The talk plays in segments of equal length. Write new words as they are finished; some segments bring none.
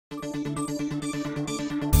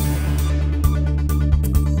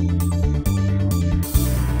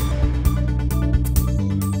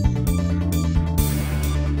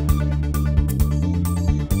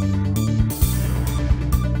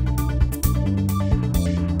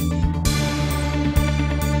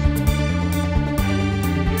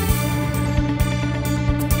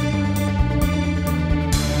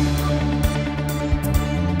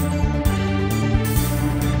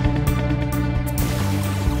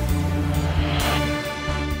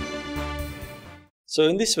So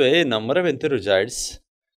in this way, number of enterozoites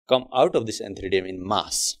come out of this antheridium in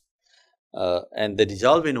mass, and they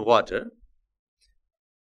dissolve in water.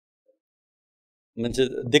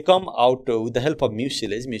 They come out with the help of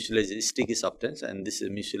mucilage. Mucilage is sticky substance, and this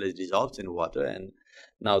mucilage dissolves in water, and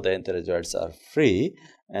now the enterozoites are free.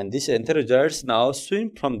 And these enterozoites now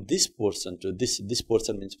swim from this portion to this. This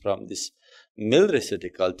portion means from this male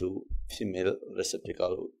receptacle to female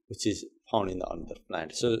receptacle, which is found in the another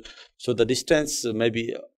plant. So the distance may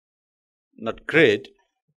be not great.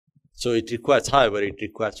 So it requires, however, it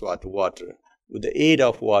requires what? Water. With the aid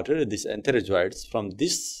of water, these enterozoites from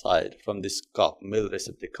this side, from this cup, male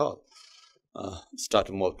receptacle, start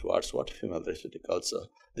to move towards what? Female receptacle. So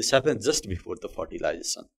this happens just before the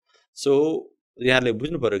fertilization. So यहाँले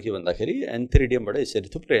बुझ्नु पर्यो के भन्दाखेरि एन्थेरिडियमबाट यसरी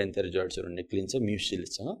थुप्रै एन्थेरोजोइट्सहरु निक्लिन्छ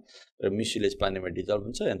म्युसिलेजसँग र म्युसिलेज पानीमा डिजल्भ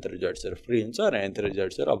हुन्छ एन्थेरोजोइट्सहरु फ्री हुन्छ र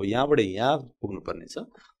एन्थेरोजोइट्सहरु अब यहाँबाट यहाँ पुग्नु पर्ने छ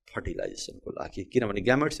फर्टिलाइजेसनको लागि किनभने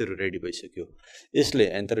ग्यामेट्सहरु रेडी भइसक्यो यसले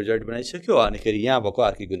एन्थेरोजोइट बनाइसक्यो अनि फेरि यहाँ भएको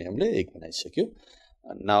आर्किगोनियमले एग बनाइसक्यो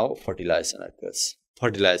now fertilisation occurs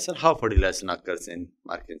fertilization how fertilization occurs in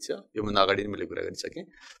Markensia यो भन्दा अगाडि मैले कुरा गरिसके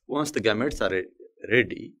once the gametes are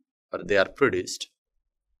ready or they are produced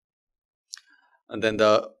and then the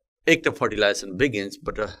egg fertilization begins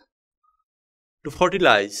but to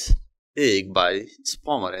fertilize egg by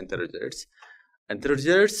sperm or enterozoites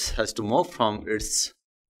has to move from its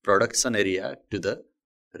production area to the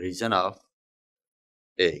region of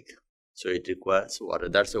egg. So it requires water.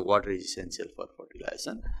 That's why water is essential for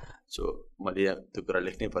fertilization. So water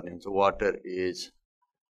is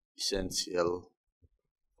essential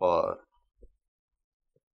for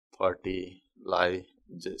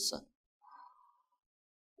fertilization.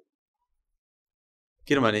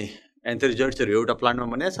 किनभने एन्थेरोजोइट्सहरु एउटा प्लान्टमा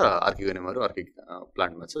बनेछ आर्किगोनियमहरु अर्कै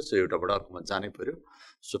प्लान्टमा छ so एउटाबाट अर्कोमा जानै पर्यो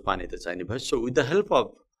so पानी त चाहिने भयो so with the help of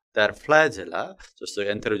there फ्ल्याजेला जस्तो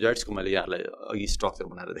एन्थेरोजोइट्सको मैले यहाँलाई अघि स्ट्रक्चर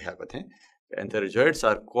बनाएर देखाएको थिएँ एन्थेरोजोइट्स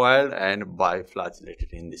are coiled and बाइफ्ल्याजेलेटेड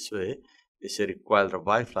in this way यसरी कोइल र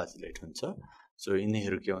बाइफ्ल्याजेलेट हुन्छ सो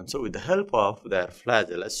यिनीहरु के हुन्छ with the help of there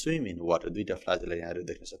फ्ल्याजेला swim in water दुईटा फ्ल्याजेला यहाँहरु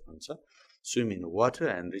देख्न सक्नुहुन्छ swim in water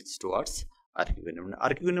and rich towards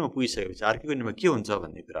आर्किगोनियममा पुगिसकेपछि आर्किगोनियममा के हुन्छ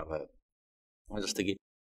भन्ने कुरा भयो जस्तो कि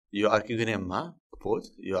यो आर्किगोनियममा सपोज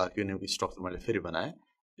यो आर्किगोनियमको स्ट्रक्चर मैले फेरि बनाए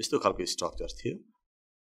यस्तो खालको स्ट्रक्चर थियो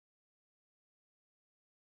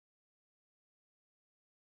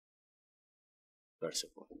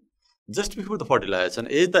just before the fertilization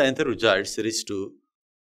as the enterozoites reach to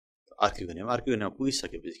archegonium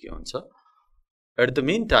पुगिसकेपछि के हुन्छ at the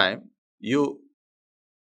meantime यो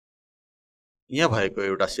यहाँ भएको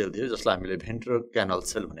एउटा सेल थियो जसलाई हामीले भेन्ट्रल क्यानल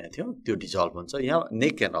सेल भनेको थियौं त्यो डिजल्भ हुन्छ यहाँ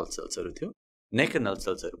नेक क्यानल सेल्सहरु थियो नेक क्यानल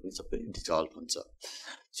सेल्सहरु पनि सबै डिजल्भ हुन्छ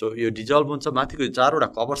सो यो डिजल्भ हुन्छ माथिको चारवटा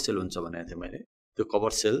कभर सेल हुन्छ भनेको थिएँ मैले त्यो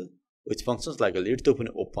cover sale which functions like a lid त्यो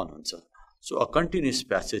पनि ओपन हुन्छ so a continuous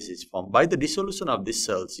passage is formed by the dissolution of these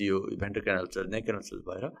cells यो भेन्ट्रल क्यानल सेल नेक क्यानल सेल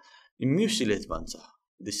भएर म्युसिलेज बन्छ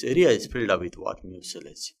this area is filled up with what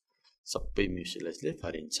mucilage सबै म्युसिलेजले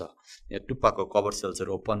भरिन्छ यहाँ टुप्पाको cover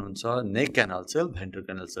सेल्सहरु open हुन्छ नेक canal sale ventral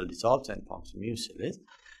canal sale डिसल्भ्स and firms म्युसिलेज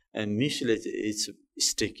and म्युसिलेज is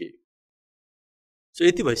sticky so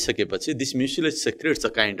यति भइसकेपछि this म्युसिलेज secrets a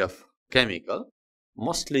kind of chemical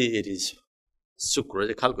mostly it is sucrose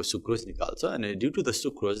एक खालको sucrose निकाल्छ अनि due to the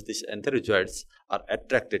sucrose this एन्थेरोजोइट्स are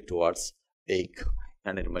attracted towards egg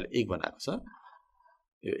यहाँनिर मैले egg बनाएको छ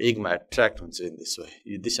यो एगमा एट्र्याक्ट हुन्छ in this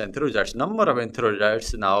way this एन्थेरोजोइट्स number of एन्थेरोजोइट्स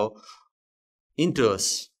now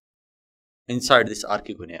enters inside this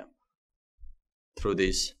archegonium through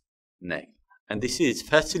this neck and this is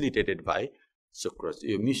facilitated by sucrose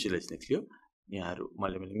यो mucilage निक्ल्यो यहाँहरु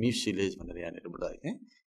मैले mucilage भनेर यहाँनिर बताएको थिएँ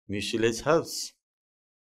mucilage helps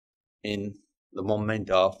in the movement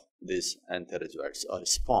of this enterozoites or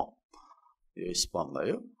sperm यो sperm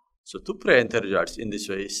भयो so thupra enterozoites in this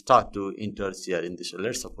way start to enter here in this way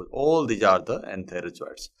let's suppose all these are the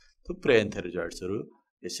enterozoites thupra enterozoites हरु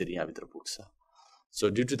यसरी यहाँ भित्र पुग्छ so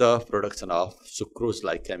due to the production of sucrose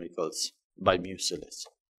like chemicals by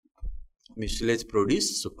mucilage produce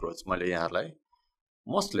sucrose मैले यहाँलाई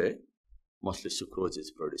mostly sucrose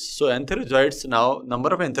is produced so enterozoites now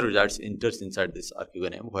number of enterozoites enters inside this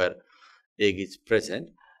archegonium where egg is present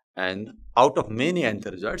and out of many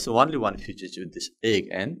enterozoites only one fuses with this egg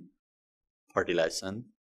and fertilization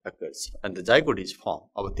occurs and the zygote is formed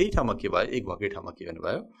अब त्यही ठाउँमा के भयो एक भएकै ठाउँमा के गर्नु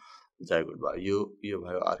भयो zygote भयो यो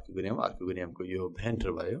भयो आर्किगोनियमको यो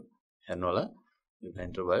भेन्टर भयो हेर्नु होला यो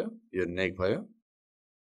भेन्टर भयो यो नेक भयो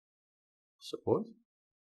suppose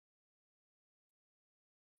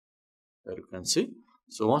there you can see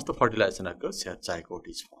so once the fertilization occurs here zygote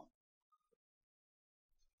is formed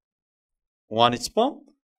one sperm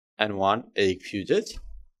and one egg fuses.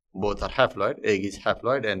 Both are haploid. Egg is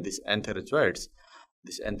haploid, and these entherozoids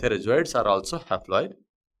are also haploid.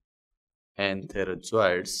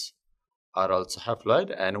 Entherozoids are also haploid,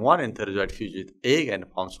 and one entherozoid fuses with egg and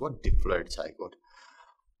forms what? Diploid zygote.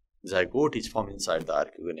 Zygote is formed inside the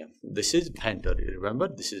archegonium. This is venter. Remember,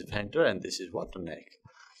 this is venter and this is what? Neck.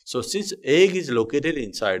 So since egg is located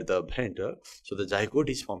inside the venter, so the zygote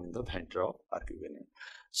is formed in the venter of archegonium.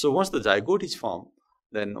 So once the zygote is formed,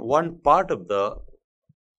 then one part of the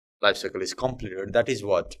life cycle is completed. That is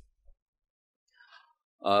what?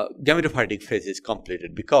 Gametophytic phase is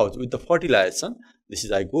completed, because with the fertilization, this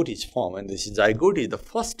zygote is formed, and this zygote is the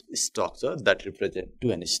first structure that represents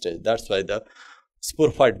 2N stage. That's why the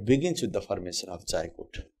sporophyte begins with the formation of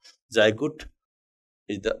zygote. Zygote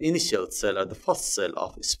is the initial cell or the first cell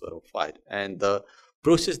of sporophyte, and the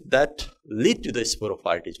process that lead to the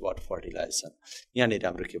sporophyte is what? Fertilization. Yahaneri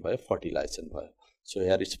hamro ke bhayo? Fertilization bhayo. So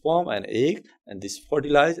here is sperm and egg, and this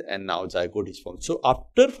fertilized, and now zygote is formed. So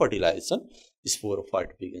after fertilization,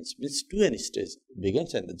 sporophyte begins, means 2N stage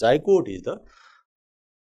begins, and the zygote is the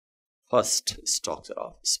first structure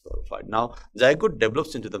of sporophyte. Now zygote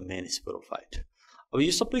develops into the main sporophyte. अब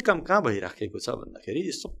यो सबै काम कहाँ भइराखेको छ भन्दाखेरि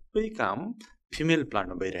यो सबै काम फिमेल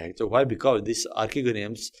प्लान्टमा भइरहेको छ. वाइ? बिकज दिस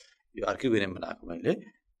आर्किगोनियम्स, यो आर्किगोनियम बनाएको मैले,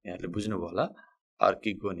 यहाँले बुझ्नुभयो होला.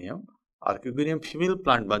 आर्किगोनियम फिमेल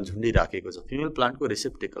प्लान्टमा झुन्डिराखेको छ, फिमेल प्लान्टको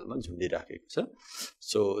रिसेप्टेकलमा झुन्डिराखेको छ.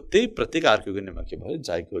 सो त्यही प्रत्येक आर्किगोनियममा के भयो?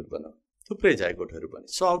 जाइगोट बन्यो. थुप्रै जाइगोटहरू बने.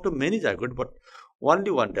 So out of many zygote, but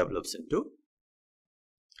only one develops into,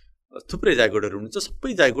 थुप्रै जाइगोटहरू हुन्छ,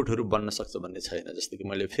 सबै जाइगोटहरू बन्न सक्छ भन्ने छैन. जस्तो कि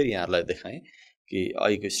मैले फेरि यहाँहरूलाई देखाएँ कि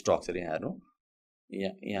अहिलेको स्ट्रक्चर यहाँ हेर्नु,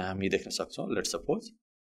 यहाँ हामी देख्न सक्छौँ. Let suppose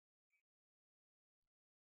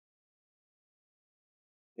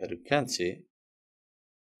you can C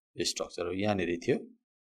यो स्ट्रक्चर हो, यहाँनिर थियो,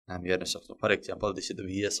 हामी हेर्न सक्छौँ. For example this is the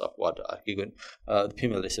VS of what आर्किगोन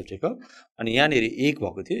female receptacle, अनि यहाँनिर एक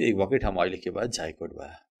भएको थियो, एक भएकै ठाउँमा अहिले के भयो? जाइगोट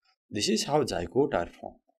भयो. This is how zygote are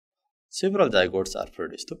form. Several zygotes are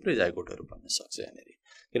produce. थुप्रै जाइगोटहरू बन्न सक्छ यहाँनिर,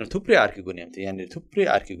 किन थुप्रै आर्किगोनियम थियो. यहाँनिर थुप्रै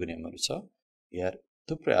आर्किगोनियमहरू छ. Here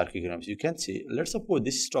थुप्रै आर्किगोनियम्स you can see. Let's suppose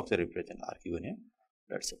this structure represents archegonium,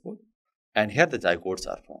 let's suppose, and here the zygotes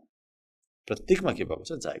are formed. प्रत्येकमा के भएको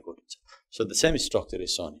छ? जाइगोट छ. So the same structure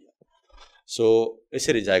is shown here. So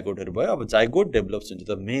यसरी जाइगोटहरू भयो. अब zygote develops into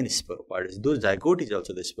the main sporophyte. Though zygote is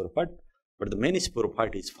also the sporophyte, but the main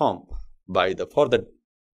sporophyte is formed by the further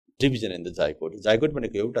division in the zygote. Zygote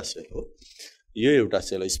भनेको एउटा sale हो, यो एउटा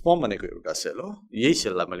sale हो. Sperm भनेको एउटा सेल हो, यही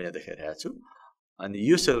सेललाई मैले यहाँ देखाइरहेको छु. अनि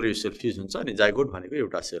यो सेल र यो सेल फ्युज हुन्छ, अनि जाइगोट भनेको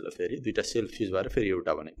एउटा सेल हो, फेरि दुईटा सेल फ्युज भएर फेरि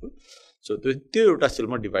एउटा बनेको. सो त्यो एउटा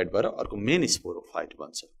सेलमा डिभाइड भएर अर्को मेन स्पोरोफाइट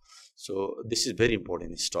बन्छ. So this is very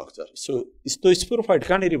important structure. So यस्तो स्पोरोफाइट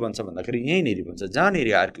कहाँनिर बन्छ भन्दाखेरि यहीँनिर बन्छ,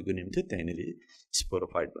 जहाँनिर आर्किगोनियम थियो त्यहीँनिर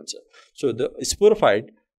स्पोरोफाइट बन्छ. So the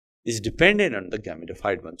sporophyte is dependent on the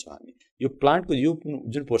gametophyte भन्छौँ हामी. यो प्लान्टको यो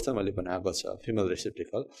जुन पोर्सन मैले बनाएको छ फिमेल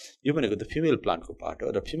रिसेप्टेकल, यो भनेको त फिमेल प्लान्टको पार्ट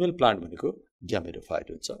हो, र फिमेल प्लान्ट भनेको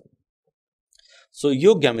ग्यामेटोफाइट हुन्छ. सो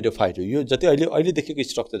यो ग्यामेटोफाइट हो. यो जति अहिले देखेको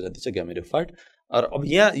स्ट्रक्चर जति छ ग्यामेटोफाइट. अब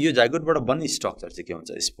यहाँ यो जाइगोटबाट बन्ने स्ट्रक्चर चाहिँ के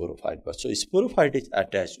हुन्छ? स्पोरोफाइट भन्छ. So sporophyte is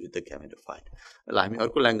attach with the gametophyte. यसलाई हामी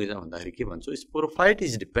अर्को ल्याङ्ग्वेजमा भन्दाखेरि के भन्छौँ? Sporophyte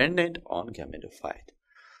is dependent on gametophyte.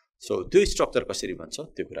 So त्यो स्ट्रक्चर कसरी बन्छ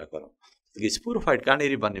त्यो कुरा गरौँ. स्पोरोफाइट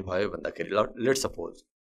कहाँनिर बन्ने भयो भन्दाखेरि लेट सपोज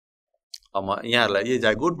अब म यहाँहरूलाई यो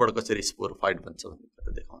जाइगोटबाट कसरी स्पोरोफाइट बन्छ भन्ने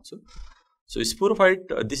कुरा देखाउँछु. So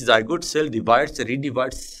sporophyte, this zygote sale divides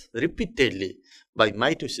रिडिभाइड्स repeatedly by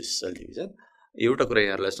mitosis sale division. एउटा कुरा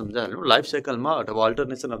यहाँहरूलाई सम्झाइहाल्नु, लाइफ साइकलमा अथवा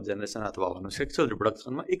अल्टरनेसन अफ जेनेरेसन अथवा भनौँ सेक्सुअल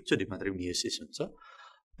रिप्रोडक्सनमा एकचोटि मात्रै मियोसिस हुन्छ,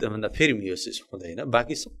 त्योभन्दा फेरि मियोसिस हुँदैन.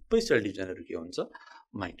 बाँकी सबै सेल डिभिजनहरू के हुन्छ?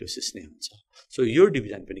 माइटोसिस नै हुन्छ. सो यो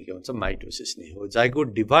डिभिजन पनि के हुन्छ? माइटोसिस नै हो. Zygote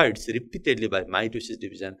divides repeatedly by mitosis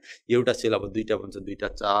division. एउटा सेल अब दुईवटा बन्छ,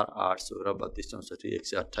 2, 4, 8, 16, 32, 64,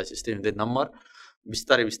 128 यस्तै हुँदै नम्बर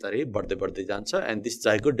बिस्तारै बिस्तारै बढ्दै जान्छ. And this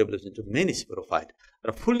zygote develops into main sporophyte.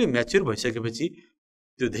 र फुल्ली म्याच्योर भइसकेपछि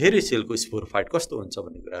त्यो धेरै सेलको स्पोरोफाइट कस्तो हुन्छ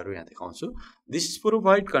भन्ने कुराहरू यहाँ देखाउँछु. This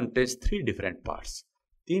sporophyte contents 3 different parts.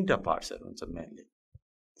 3टा पार्ट्सहरू हुन्छ mainly.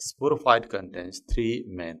 Sporophyte contents 3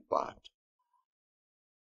 main part.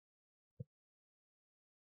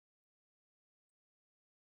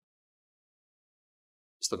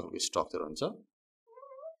 यस्तो खालको स्ट्रक्चर हुन्छ.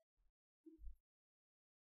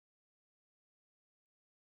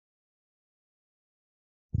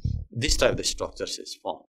 This type of structures is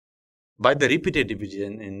formed by the repeated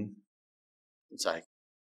division in zygote.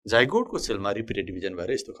 Zygote को सेलमा रिपिटेड डिभिजन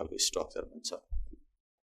भएर यस्तो खालको स्ट्रक्चर हुन्छ.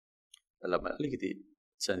 यसलाई मैले अलिकति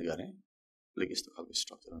चेन्ज गरेँ, अलिक यस्तो खालको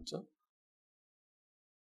स्ट्रक्चर हुन्छ.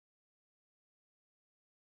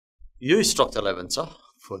 यो स्ट्रक्चरलाई भन्छ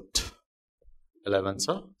foot. 11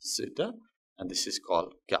 seta, and this is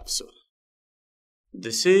called capsule.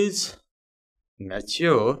 This is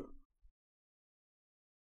mature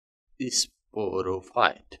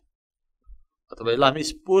sporophyte. अथवा यसलाई हामी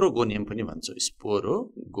स्पोरोगोनियम पनि भन्छौँ,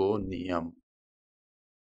 स्पोरोगोनियम।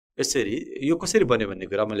 यसरी यो कसरी बन्यो भन्ने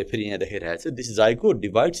कुरा मैले फेरि यहाँ देखाइरहेको छु। This zygote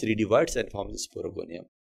divides, रिडिभाइड्स and firms sporogonium.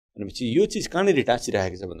 भनेपछि यो चिज कहाँनिर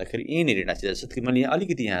टाँसिरहेको छ भन्दाखेरि यहीँनिर टाँसिरहेको छ। मैले यहाँ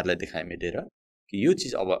अलिकति यहाँहरूलाई देखाएँ मेटेर कि यो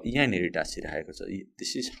चिज अब यहाँनिर टाँसिरहेको छ।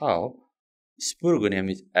 This is how sporogonium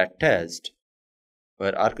is attached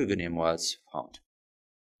where आर्कोगोनियम was found.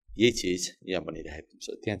 यही चिज यहाँ बनिरहेको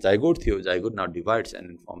छ। त्यहाँ जाइगोट थियो, zygote now divides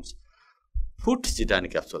and firms foot सिटा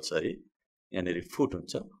and capsule. Sorry, यहाँनिर फुट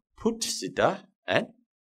हुन्छ, foot सिटा and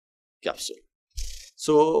capsule.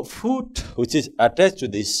 So foot which is attached to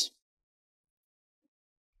this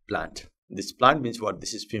plant. This plant means what?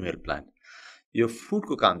 This is female plant. यो foot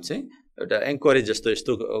को काम चाहिँ एउटा anchorage जस्तो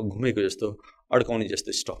यस्तो घुमेको जस्तो अड्काउने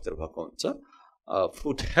जस्तो स्ट्रक्चर भएको हुन्छ।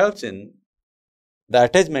 Foot helps in the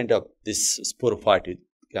attachment of this sporophyte with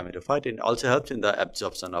gametophyte and also helps in the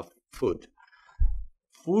absorption of food.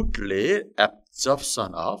 Foot ले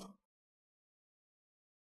absorption of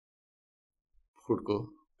food को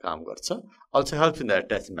काम गर्छ। Also helps in the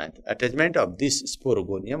attachment of this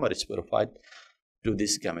sporogonium or sporophyte to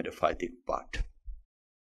this gametophytic part.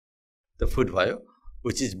 The foot भयो,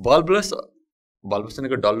 which is bulbous. Bulbous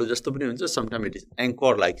भनेको डल्लो जस्तो पनि हुन्छ। Sometimes it is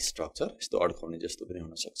anchor like structure, यस्तो अड्काउने जस्तो पनि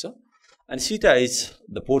हुन सक्छ। And seta is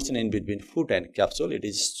the portion in between foot and capsule. It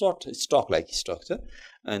is short stalk like structure,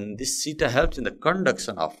 and this seta helps in the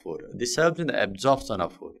conduction of food. This helps in the absorption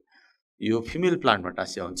of food. यो female plant मा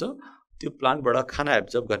टाँसिया हुन्छ। त्यो प्लान्टबाट खाना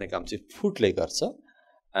absorb गर्ने काम चाहिँ फुटले गर्छ।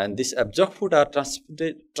 And this absorb food are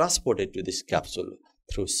transported to this capsule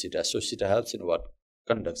through सिटा। So सिटा helps in what?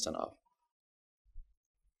 Conduction of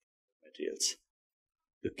materials,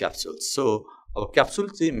 यो क्याप्सुल। सो अब क्याप्सुल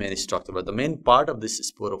चाहिँ मेन स्ट्रक्चर भयो। The main part of this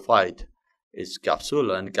sporophyte is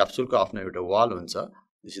capsule, and क्याप्सुलको आफ्नो एउटा wall हुन्छ।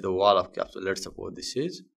 This is the wall of capsule. Let's suppose this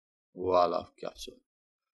is wall of capsule.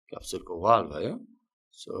 क्याप्सुलको wall भयो।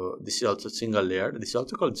 So this is also single layered. This is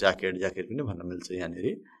also called jacket. Jacket पनि भन्न मिल्छ यहाँनिर।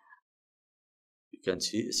 You can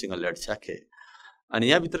see single layered jacket. अनि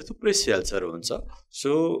यहाँ भित्र थुप्रै सेल्सहरू हुन्छ।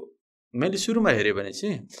 सो मैले सुरुमा हेरेँ भने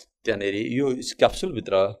चाहिँ त्यहाँनिर यो क्याप्सुल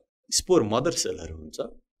भित्र स्पोर मदर सेलहरू हुन्छ।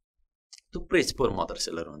 थुप्रै स्पोर मदर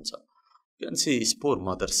सेलहरू हुन्छ। You can see spore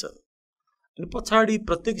mother sale. अनि पछाडि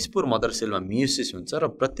प्रत्येक स्पोर मदर सेलमा मियोसिस हुन्छ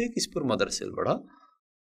र प्रत्येक स्पोर मदर सेलबाट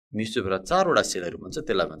मियोसिसबाट चारवटा सेलहरू हुन्छ।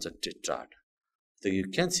 त्यसलाई भन्छ tetrad. So you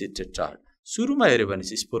can see tetrad. सुरुमा हेर्यो भने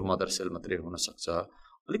चाहिँ स्पोर मदर सेल मात्रै हुन सक्छ।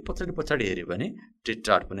 अलिक पछाडि हेर्यो भने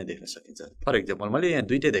टेट्राड पनि देख्न सकिन्छ। फर एक्जाम्पल मैले यहाँ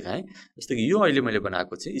दुईटै देखाएँ। जस्तो कि यो अहिले मैले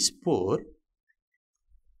बनाएको चाहिँ स्पोर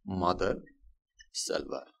मदर सेल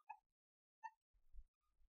भयो।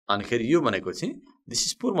 अनि खेरि यो भनेको चाहिँ this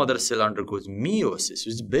spore mother sale undergoes meiosis,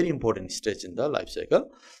 which is very important stage in the life cycle.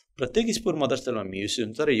 प्रत्येक स्पोर मदर सेलमा मियोसिस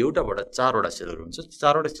हुन्छ र एउटाबाट चारवटा सेलहरू हुन्छ।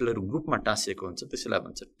 चारवटा सेलहरू ग्रुपमा टाँसिएको हुन्छ, त्यसैलाई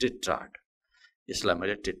भन्छ टेट्राड। यसलाई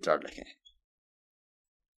मैले टेट्राड लेखेँ।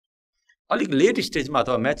 अलिक लेट स्टेजमा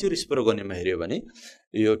अथवा म्याच्योर स्पोरोगोनियममा हेर्यो भने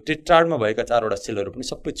यो टेट्राडमा भएका चारवटा सेलहरू पनि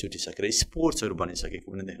सबै छुटिसकेर स्पोर्ट्सहरू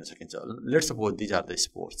बनिसकेको पनि देख्न सकिन्छ। Let's suppose these are the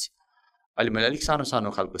sports. अहिले मैले अलिक सानो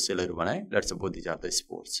सानो खालको सेलहरू बनाएँ। Let's suppose these are the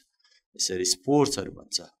sports. यसरी स्पोर्ट्सहरू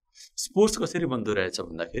बन्छ। स्पोर्ट्स कसरी बन्दो रहेछ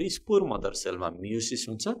भन्दाखेरि स्पोर मदर सेलमा मियोसिस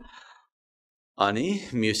हुन्छ, अनि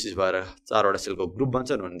मियोसिस भएर चारवटा सेलको ग्रुप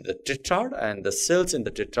बन्छन् भने the tetrad, and the sales in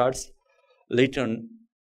the टेट्राड्स later on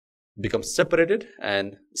become separated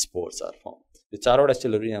and spores are formed. यो चारवटा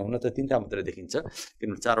सेलहरू यहाँ हुन त तीनटा मात्रै देखिन्छ,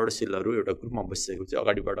 किनभने चारवटा सेलहरू एउटा ग्रुपमा बसिसकेपछि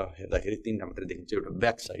अगाडिबाट हेर्दाखेरि तीनटा मात्रै देखिन्छ, एउटा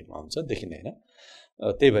ब्याक साइडमा हुन्छ, देखिँदैन।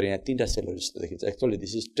 त्यही भएर यहाँ तीनटा सेलहरू जस्तो देखिन्छ। Actually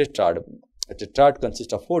this is tetrad. Tetrad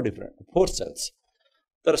consist of four cells.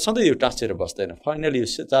 तर सधैँ यो टाँसेर बस्दैन। फाइनली यो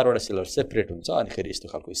चारवटा सेलहरू सेपरेट हुन्छ, अनि खेरि यस्तो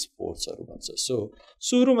खालको स्पोर्ट्सहरू बन्छ। सो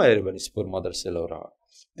सुरुमा हेऱ्यो भने स्पोर मदर सेलहरू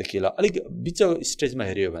देखिएला। अलिक बिच स्टेजमा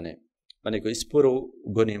हेऱ्यो भने भनेको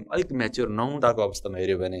स्पोरोगोनियम अलिक म्याच्योर नहुँदाको अवस्थामा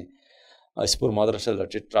हेऱ्यो भने स्पोर मदर सेल र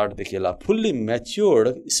टेट्राड देखिएला। फुल्ली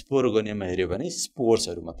म्याच्योर्ड स्पोरोगोनियममा हेऱ्यो भने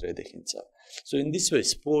स्पोर्ट्सहरू मात्रै देखिन्छ। So in this way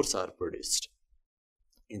sports are produced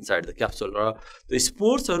inside the capsule. र त्यो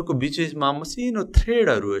स्पोर्ट्सहरूको बिचमा मसिनो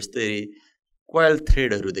थ्रेडहरू, यस्तै कोइल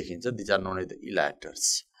थ्रेडहरू देखिन्छ। These are known as the इलाटर्स।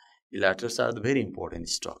 इलाटर्स are the very important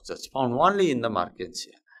structures found only in the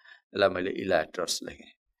मार्केन्सिया। यसलाई मैले इलाटर्स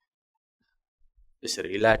लेखेँ। यसरी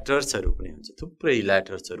इलाटर्सहरू पनि हुन्छ, थुप्रै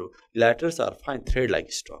इलाटर्सहरू। इलाटर्स are fine thread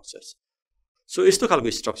like structures. So यस्तो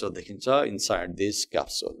खालको स्ट्रक्चर देखिन्छ inside this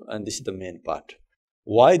capsule, and this is the main part.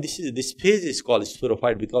 Why this phase is called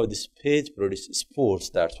sporophyte? Because this phase produces spores.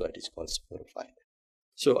 That's why it is called sporophyte.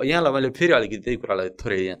 So यहाँलाई मैले फेरि अलिकति त्यही कुरालाई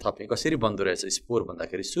थोरै यहाँ थपेँ कसरी बन्दो रहेछ स्पोर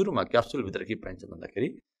भन्दाखेरि सुरुमा क्याप्सुलभित्र के पाइन्छ भन्दाखेरि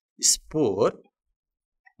स्पोर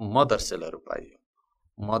मदर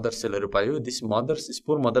सेलहरू पाइयो this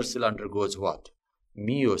spore mother sale undergoes what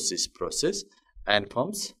meiosis process and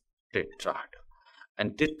firms tetrad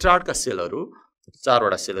and टेट्राडका सेलहरू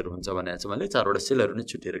चारवटा सेलहरू हुन्छ भनेको छ मैले चारवटा सेलहरू नै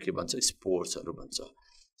छुटेर के भन्छ स्पोर्सहरू भन्छ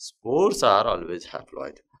spores are always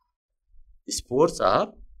haploid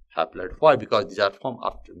Why? Because these are formed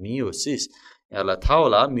after meiosis. यहाँलाई थाहा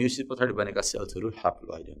होला meiosis पछाडि बनेका सेल्सहरू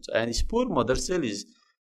ह्याप्लोइड हुन्छ and spore mother cell is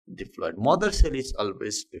diploid. Mother cell is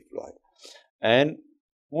always diploid. And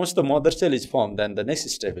once the mother cell is formed, then the next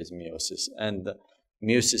step is meiosis. And the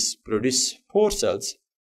meiosis produce 4 cells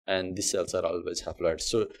and these cells are always haploid.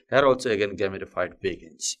 So here also again gametophyte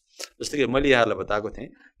begins. जस्तो कि मैले यहाँलाई बताएको थिएँ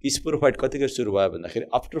कि sporophyte कतिखेर सुरु भयो भन्दाखेरि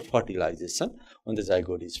after fertilisation when the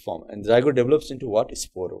zygote is formed and zygote develops into what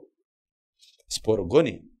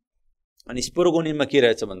sporogonium अनि स्पोरोगोनियममा के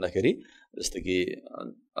रहेछ भन्दाखेरि जस्तो कि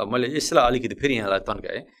मैले यसलाई अलिकति फेरि यहाँलाई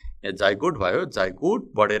तन्काएँ यहाँ जाइगोट भयो जाइगोट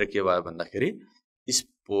बढेर के भयो भन्दाखेरि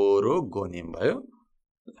स्पोरोगोनियम भयो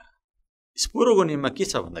स्पोरोगोनियममा के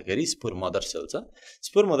छ भन्दाखेरि स्पोर मदर सेल छ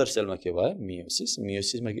स्पोर मदर सेलमा के भयो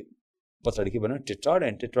मियोसिसमा पछाडि के भन्यो टेट्राड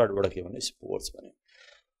एन्ड टेट्राडबाट के भन्यो स्पोर्स भन्यो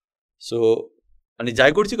सो अनि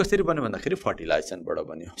जाइगोट चाहिँ कसरी बन्यो भन्दाखेरि फर्टिलाइजेसनबाट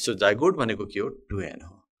बन्यो सो जाइगोट भनेको के हो 2n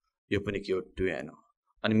हो यो पनि के हो 2n हो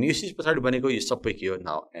अनि मियोसिस पछाडि बनेको यो सबै के हो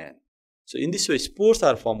now n so in this way spores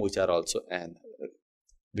are form which are also n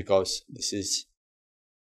because this is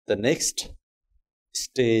the next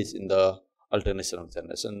stage in the alternation of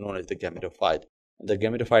generation known as the gametophyte. The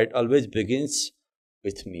gametophyte always begins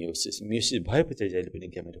with meiosis. Meiosis भएपछि जहिले पनि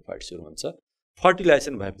gametophyte सुरु हुन्छ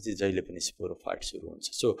fertilisation भएपछि जहिले पनि sporophyte सुरु हुन्छ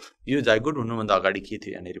सो यो जाइगोट हुनुभन्दा अगाडि के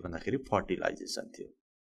थियो यहाँनिर भन्दाखेरि फर्टिलाइजेसन थियो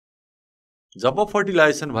जब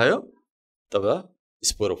फर्टिलाइजेसन भयो तब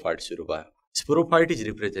स्पोरोफाइट सुरु भयो sporophyte is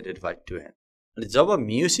represented by 2n अनि जब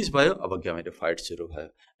मियोसिस भयो अब gametophyte सुरु भयो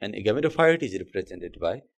and gametophyte is represented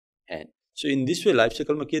by n so in this way life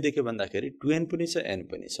साइकलमा के देख्यो भन्दाखेरि 2n पनि छ n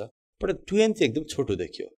पनि छ बट 2n चाहिँ एकदम छोटो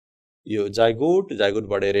देखियो यो जाइगोट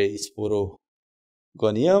बढेर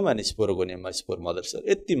स्पोरोगोनियम अनि स्पोरोगोनियममा स्पोर मदर सेल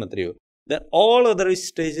यति मात्रै हो then all other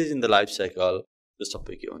stages in the life cycle जो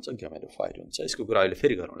सबै के हुन्छ gametophyte हुन्छ यसको कुरा अहिले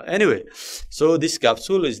फेरि गरौँला anyway so this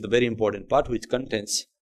capsule is the very important part which contents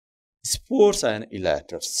spores and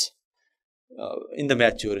इलाटर्स in the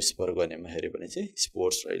mature स्पोरोगोनियममा हेऱ्यो भने चाहिँ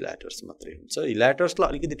स्पोर्स र इलाटर्स मात्रै हुन्छ इलाटर्सलाई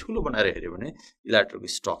अलिकति ठुलो बनाएर हेऱ्यो भने इलाटरको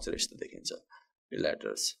स्ट्रक्चर यस्तो देखिन्छ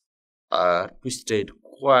इलाटर्स are twisted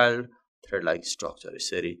coiled thread like structure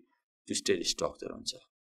यसरी ट्विस्टेड स्ट्रक्चर हुन्छ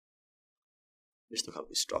यस्तो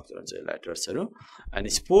खालको स्ट्रक्चर हुन्छ इलाटर्सहरू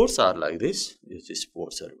and spores are like this यो चाहिँ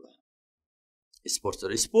स्पोर्सहरू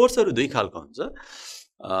भयो स्पोर्सहरू दुई खालको हुन्छ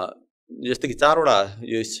जस्तो कि चारवटा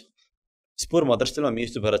यो स्पोर मदर सेलमा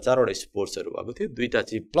मियोसिस भएर चारवटा स्पोर्सहरू भएको थियो दुईटा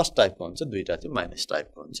चाहिँ प्लस टाइपको हुन्छ दुईटा चाहिँ माइनस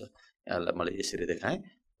टाइपको हुन्छ यहाँलाई मैले यसरी देखाएँ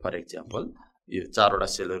फर एक्जाम्पल यो चारवटा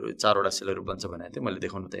सेलहरू बन्छ भनेको थिएँ मैले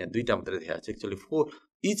देखाउनु त यहाँ दुईटा मात्रै देखाएको छु actually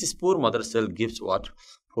 4 each spore mother sale gives what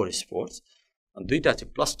 4 spores दुईटा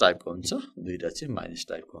चाहिँ प्लस टाइपको हुन्छ दुईटा चाहिँ माइनस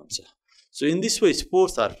टाइपको हुन्छ so in this way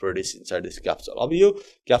spores are produce inside this capsule अब यो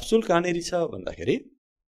क्याप्सुल कहाँनिर छ भन्दाखेरि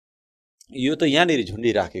यो त यहाँनिर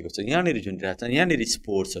झुन्डिराखेको छ यहाँनिर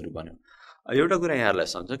स्पोर्सहरू बन्यो एउटा कुरा यहाँहरूलाई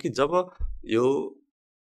सम्झ कि जब यो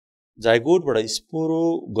जाइगोटबाट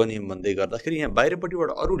स्पोरोगोनियम भन्दै गर्दाखेरि यहाँ बाहिरपट्टिबाट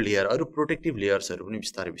अरू प्रोटेक्टिभ लेयर्सहरू पनि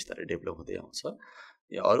बिस्तारै डेभलप हुँदै आउँछ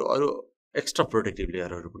या अरू एक्स्ट्रा प्रोटेक्टिभ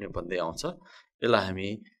लेयरहरू पनि बन्दै आउँछ यसलाई हामी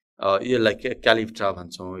यसलाई क्यालिप्ट्रा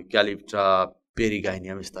भन्छौँ क्यालिप्ट्रा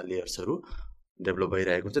पेरिगाइनियम यस्ता लेयर्सहरू डेभलप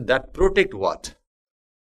भइरहेको हुन्छ that protect what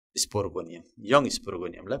sporogonium young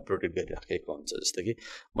स्पोरोगोनियमलाई protect गरिराखेको हुन्छ जस्तो कि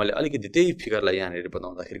मैले अलिकति त्यही फिगरलाई यहाँनिर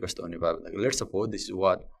बताउँदाखेरि कस्तो हुने भयो भन्दाखेरि let's suppose this is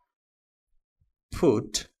what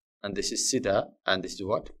foot and this is सिटा and this is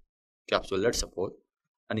what capsule let's suppose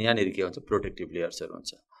अनि यहाँनिर के हुन्छ प्रोटेक्टिभ लेयर्सहरू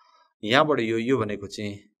हुन्छ यहाँबाट यो भनेको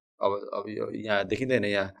चाहिँ अब यो यहाँ देखिँदैन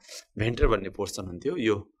यहाँ भेन्टर भन्ने पोर्सन हुन्थ्यो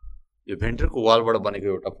यो भेन्टरको वालबाट बनेको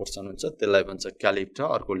एउटा पोर्सन हुन्छ त्यसलाई भन्छ क्यालिप्ट्रा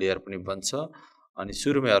अर्को लेयर पनि बन्छ अनि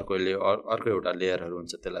सुरुमै अर्को एउटा लेयरहरू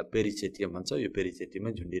हुन्छ त्यसलाई पेरिचेटियम भन्छ यो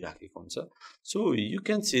पेरिचेटियममै झुन्डिराखेको हुन्छ so you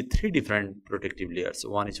can C 3 different protective layers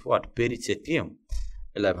one is what पेरिचेटियम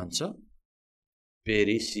यसलाई भन्छ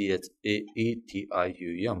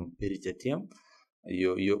CHAETIUM पेरिचेटियम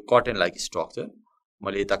यो कटन लाइक स्ट्रक्चर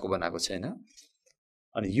मैले यताको बनाएको छैन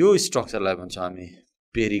अनि यो स्ट्रक्चरलाई भन्छ हामी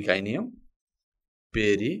पेरिगाइनियम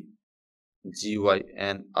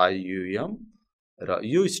GYNIUM र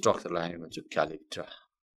यो स्ट्रक्चरलाई हामी भन्छौँ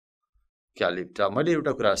क्यालिप्ट्रा मैले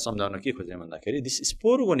एउटा कुरा सम्झाउन के खोजेँ भन्दाखेरि this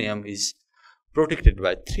sporogonium is protected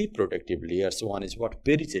by 3 protective layers one is what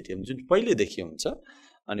पेरिसेटियम जुन पहिलेदेखि हुन्छ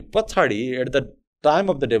अनि पछाडि at the time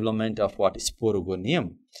of the development of what sporogonium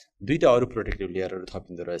दुईटा अरू प्रोटेक्टिभ लेयरहरू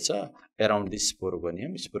थपिँदो रहेछ एराउन्ड दिस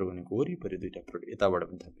स्पोरोगोनियमको वरिपरि दुईटा यताबाट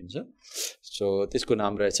पनि थपिन्छ सो त्यसको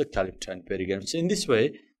नाम रहेछ क्यालिप्ट्रा and पेरिगेनियम so in this way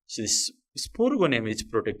this sporogonium is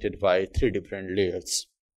protected by 3 different layers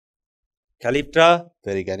क्यालिप्ट्रा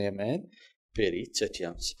पेरिगेनियम and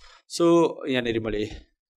पेरिसेटियम्स so यहाँनिर मैले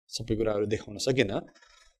सबै कुराहरू देखाउन सकिनँ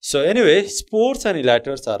So anyway, spores and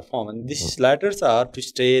elaters are formed and these elaters are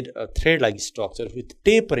twisted thread-like structure with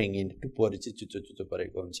tapering into पोरिची चुचो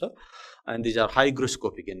परेको हुन्छ and these are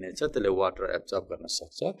hygroscopic in nature त्यसले water absorb गर्न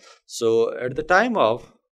सक्छ so at the time of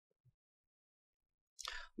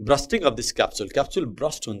ब्रस्टिङ of this capsule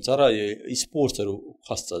burst हुन्छ र यो स्पोर्सहरू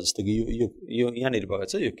खस्छ जस्तो कि यो यहाँनिर भएको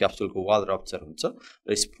छ यो क्याप्सुलको वाल रप्चर हुन्छ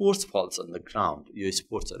र spores falls on the ground यो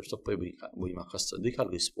स्पोर्सहरू सबै भुइँमा खस्छ दुई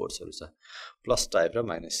खालको स्पोर्सहरू छ प्लस टाइप र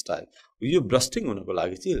माइनस टाइप यो ब्रस्टिङ हुनको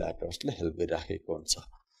लागि चाहिँ इलाटर्सले हेल्प गरिराखेको हुन्छ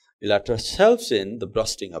इलाटर्स helps in the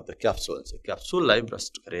ब्रस्टिङ of the क्याप्सुललाई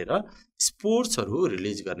burst गरेर स्पोर्सहरू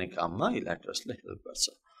रिलिज गर्ने काममा इलाटर्सले हेल्प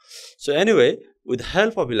गर्छ So anyway, with the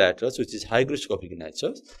help of elaters, which is hygroscopic in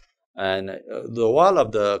nature, and the wall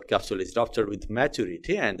of the capsule is ruptured with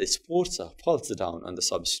maturity, and the spores falls down on the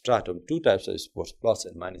substratum. Two types of spores, plus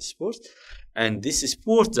and minus spores, and these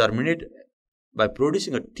spores germinate by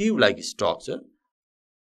producing a tube-like structure.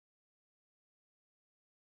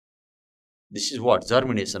 This is what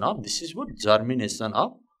germination of. This is what germination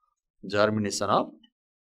of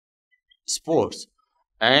spores,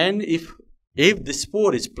 and if the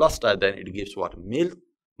spore is plus type, then it gives what? Male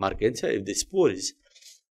markensia. If the spore is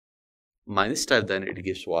minus type, then it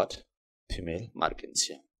gives what? Female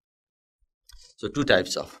markensia. So two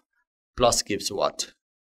types of plus gives what?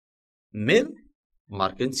 Male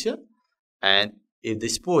markensia, and if the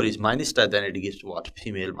spore is minus type, then it gives what?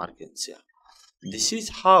 Female markensia. This is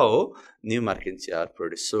how new markensia are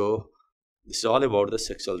produced. So this is all about the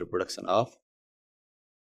sexual reproduction of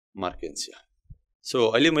markensia.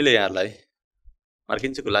 So अहिले मैले यहाँलाई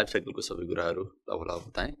मार्केन्सियाको life साइकलको सबै कुराहरू लगभग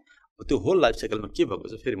बताएँ त्यो whole life साइकलमा के भएको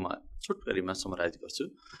छ फेरि म छोटकरीमा समराइज गर्छु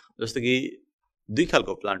जस्तो कि दुई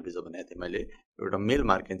खालको प्लान्ट बिज भनेको थिएँ मैले एउटा मेल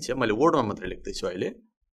मार्केन्सिया मैले वर्डमा मात्रै लेख्दैछु अहिले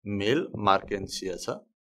मेल मार्केन्सिया छ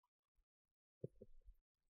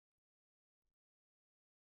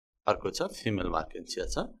अर्को छ फिमेल मार्केन्सिया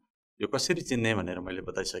छ यो कसरी चिन्ने भनेर मैले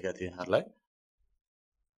बताइसकेको थिएँ यहाँहरूलाई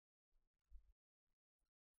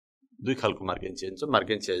दुई खालको मार्केन्सिया हुन्छ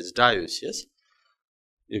मार्केन्सिया इज डायोसियस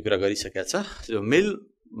यो कुरा गरिसकेको छ यो मेल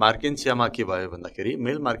मार्केन्सियामा के भयो भन्दाखेरि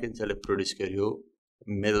मेल मार्केन्सियाले प्रोड्युस गर्यो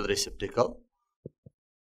मेल रेसेप्टिकल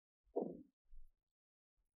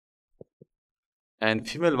एन्ड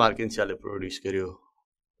फिमेल मार्केन्सियाले प्रोड्युस गर्यो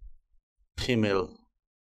फिमेल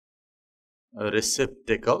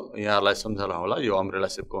रेसेप्टिकल यहाँलाई सम्झाला होला यो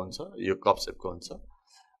अम्ब्रेला शेपको हुन्छ यो कप शेपको हुन्छ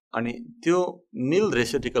अनि त्यो मेल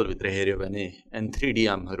रेसेप्टिकल भित्र हेर्यो भने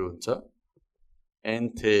एन्थ्रिडियमहरु हुन्छ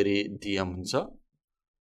एन्थेरिडियम हुन्छ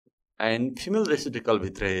एन्ड फिमेल रेसेप्टिकल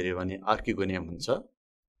भित्र हेर्यो भने आर्किगोनियम हुन्छ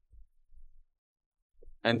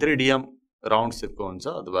एन्थेरिडियम राउन्ड शेपको हुन्छ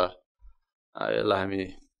अथवा यसलाई हामी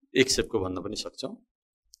एक शेपको भन्न पनि सक्छौं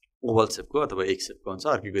ओभल शेपको अथवा एक शेपको हुन्छ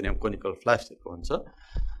आर्किगोनियम कोनिकल फ्ल्याट शेपको हुन्छ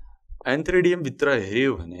एन्थेरिडियम भित्र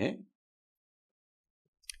हेर्यो भने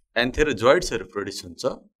एन्थेरोजोइड्सहरु प्रोड्युस हुन्छ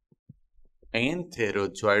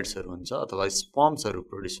एन्थेरोजोइड्सहरु हुन्छ अथवा स्पर्म्सहरु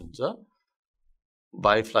प्रोड्युस हुन्छ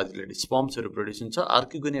बाइफ्लाजेलेटेड स्पर्म्सहरु प्रोड्युस हुन्छ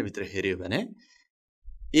आर्किगोनियम भित्र हेर्यो भने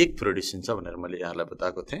एक प्रोड्युस हुन्छ भनेर मैले यहाँलाई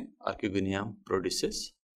बताएको थिएँ आर्किगोनियम प्रोड्युसेस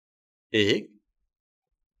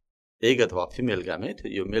एग अथवा फिमेल ग्यामेट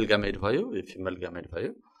यो मेल ग्यामेट भयो यो फिमेल ग्यामेट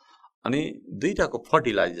भयो अनि दुईटाको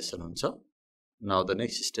फर्टिलाइजेसन हुन्छ now the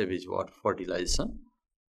next step is what fertilisation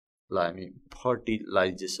लाई हामी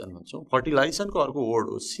फर्टिलाइजेसन भन्छौं फर्टिलाइजेसनको अर्को वर्ड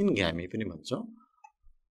हो सिनग्यामी पनि भन्छौं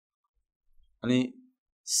अनि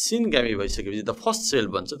सिनग्यामी भइसकेपछि द फर्स्ट सेल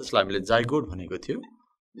भन्छ त्यसलाई हामीले जाइगोट भनेको थियो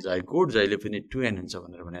जाइगोट जहिले पनि 2n हुन्छ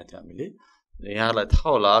भनेर भनेको थियो हामीले यहाँलाई थाहा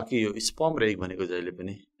होला कि यो स्पर्म र एग भनेको जहिले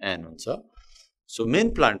पनि n हुन्छ सो मेन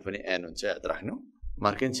प्लान्ट पनि n हुन्छ याद राख्नु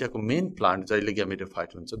मार्केन्सियाको मेन प्लान्ट जहिले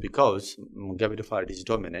ग्यामेटोफाइट हुन्छ because gametophyte is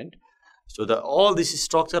dominant So all this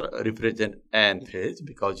structure represent n phase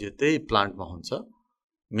because यो त्यही प्लान्ट मा हुन्छ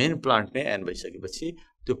मेन प्लान्ट नै n भइसकेपछि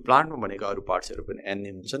त्यो प्लान्ट मा भनेको अरु पार्ट्सहरु पनि n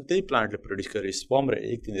नै हुन्छन् त्यही प्लान्टले प्रोड्युस गरे स्पर्म र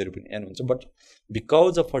एग तिनीहरु पनि n हुन्छ but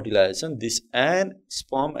because of fertilisation this n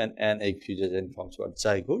sperm and n egg फ्युजेस and firms what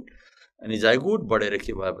zygote अनि जाइगोट बढेर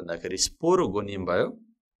के भयो भन्दाखेरि स्पोरोगोनियम भयो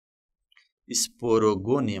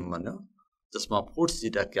स्पोरोगोनियम भन्नु जसमा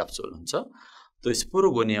फोर्सिटा क्याप्सुल हुन्छ त्यो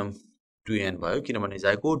स्पोरोगोनियम 2n भयो किनभने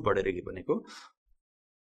जाइगोट बढेर के भनेको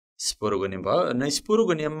स्पोरोगोनियम भयो। अनि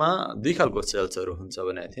स्पोरोगोनियममा दुई खालको सेल्सहरु हुन्छ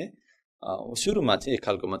भनेको थिएँ। सुरुमा चाहिँ एक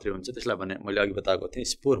खालको मात्रै हुन्छ, त्यसलाई भने मैले अघि बताएको थिएँ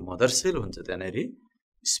स्पोर मदर सेल हुन्छ त्यहाँनेरि।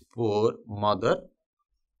 स्पोर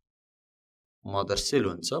मदर सेल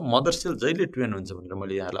हुन्छ। मदर सेल जहिले ट्विन हुन्छ भनेर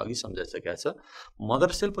मैले यहाँलाई अघि सम्झाइसकेको छ।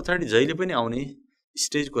 मदर सेल पछाडि जहिले पनि आउने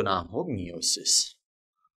स्टेजको नाम हो मियोसिस।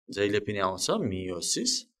 जहिले पनि आउँछ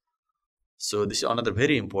meiosis. So this is another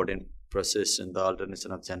very important process in the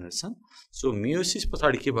alternation of generation. So meiosis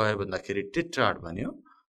पछाडि के भयो भन्दाखेरि टेट्राड बन्यो।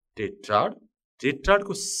 टेट्राड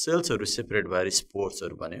को सेल्सहरु सेपरेट भएर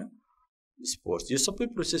स्पोर्सहरु बन्यो। स्पोर्स यो सबै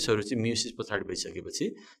प्रोसेसहरु चाहिँ मियोसिस पछाडि भइसकेपछि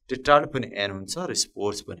टेट्राड पनि एन हुन्छ र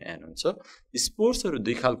स्पोर्स पनि एन हुन्छ। स्पोर्सहरु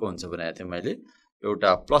दुई खालको हुन्छ भनेको थिएँ मैले,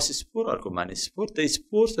 एउटा प्लस स्पोर अर्को माइनस स्पोर। त्यो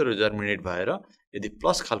स्पोर्सहरु जर्मिनेट भएर यदि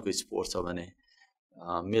प्लस खालको स्पोर छ भने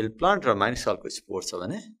मेल प्लान्ट र माइनस खालको स्पोर छ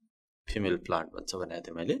भने फिमेल प्लान्ट भन्छ भनेको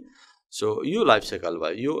थिएँ मैले। सो यो लाइफ साइकल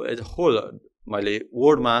भयो। यो एज अ होल मैले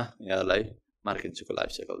वर्डमा यहाँलाई मार्केन्सीको लाइफ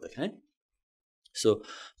साइकल देखाएँ। सो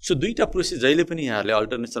दुईटा प्रोसेस जहिले पनि यहाँहरूले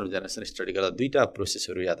अल्टरनेसन अफ जेनेरेसन स्टडी गर्दा दुईटा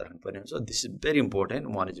प्रोसेसहरु याद राख्नुपर्ने हुन्छ। This is very important.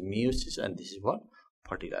 One is meiosis and this is what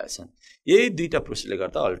fertilisation. यही दुईटा प्रोसेसले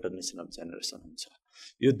गर्दा अल्टरनेसन अफ जेनेरेसन हुन्छ।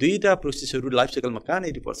 यो दुईटा प्रोसेसहरु लाइफ साइकलमा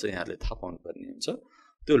कहाँनेरि पर्छ यहाँहरूले थाहा पाउनुपर्ने हुन्छ।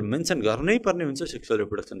 त्यो मेन्सन गर्नै पर्ने हुन्छ सेक्सुअल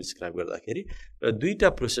रिप्रोडक्सन डिस्क्राइब गर्दाखेरि। र दुईटा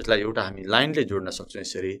प्रोसेसलाई एउटा हामी लाइनले जोड्न सक्छौँ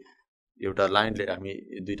यसरी। एउटा लाइनले हामी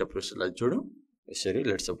दुईटा प्रोसेसलाई जोडौँ यसरी।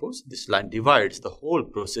 Let's suppose this line divides the whole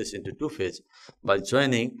process into two phase by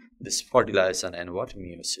joining this fertilisation and what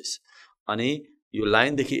meiosis. अनि यो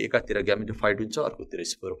लाइनदेखि एकातिर ग्यामेटोफाइट हुन्छ अर्कोतिर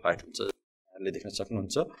स्पोरोफाइट हुन्छ। यहाँले देख्न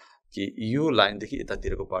सक्नुहुन्छ कि यो लाइनदेखि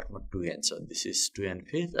यतातिरको पार्टमा 2n छ। This is 2n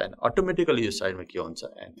phase and automatically यो साइडमा के हुन्छ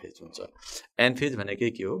n फेज हुन्छ। n फेज भनेकै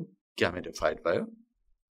के हो ग्यामेटोफाइट भयो।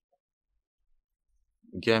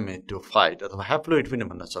 ग्यामेटोफाइट अथवा ह्याप्लोइड पनि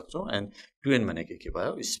भन्न सक्छौँ। एन्ड 2n भनेकै के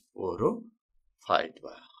भयो स्पोरोफाइट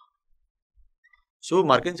भयो। सो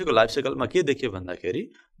मार्केन्सीको लाइफ साइकलमा के देखियो भन्दाखेरि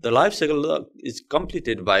the life cycle is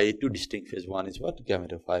completed by to distinct phase. One is what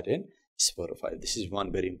gametophyte and sporophyte. This is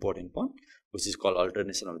one very important point which is called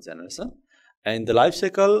alternation of generation. And the life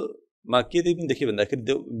cycle मा के देखियो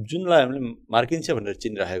भन्दाखेरि जुनलाई हामीले मार्केन्सिया भनेर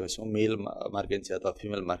चिनिरहेको छौँ, मेल मार्केन्सिया अथवा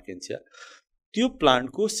female मार्केन्सिया, त्यो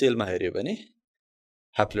प्लान्टको सेलमा हेर्यो भने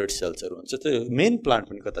ह्याप्लोइड सेल्सहरु हुन्छ। त्यो मेन प्लान्ट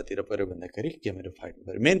पनि कतातिर पर्यो भन्दाखेरि गेमेटोफाइटमा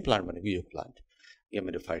पर्यो। मेन प्लान्ट भनेको यो प्लान्ट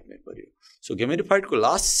गेमेटोफाइटमै पर्यो। सो गेमेटोफाइटको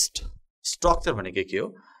लास्ट स्ट्रक्चर भनेको के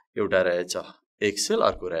हो एउटा रहेछ एक सेल,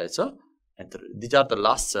 अर्को रहेछ anther. These are the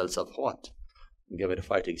last sales of what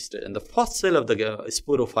gametophytic stage. And the first cell of the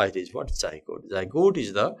sporophyte is what zygote. Zygote is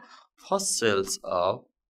the first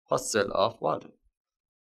cell of what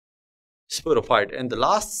sporophyte, and the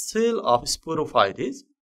last cell of sporophyte is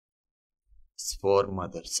spore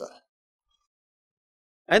mother cell.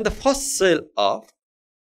 And the first cell of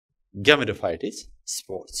gametophyte is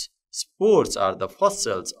spores. Spores are the first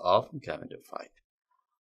cells of gametophyte.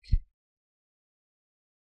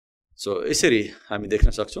 So यसरी हामी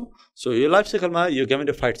देख्न सक्छौँ। So यो life साइकलमा यो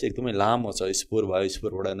gametophyte चाहिँ एकदमै लामो छ। स्पोर भयो,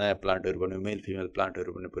 स्पोरबाट नयाँ प्लान्टहरु बन्यो, मेल फिमेल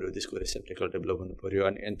प्लान्टहरु बन्नु पर्यो, त्यसको रिसेप्टेकल डेभलप हुनु पर्यो,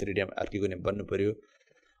 अनि एन्थेरिडियम आर्किगोनियम बन्नु पर्यो,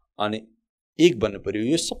 अनि एक बन्नु पर्यो।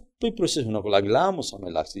 यो सबै प्रोसेस हुनको लागि लामो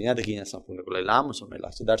समय लाग्छ। यहाँदेखि यहाँसम्म पुग्नको लागि लामो समय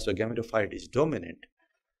लाग्छ। That's why gametophyte is dominant.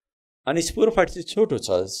 अनि स्पोरोफाइट चाहिँ छोटो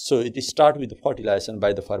छ। So it start with fertilisation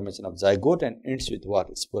by the formation of zygote and ends with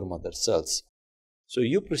what spore mother cells. So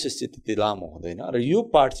यो प्रोसेस चाहिँ त्यति लामो हुँदैन र यो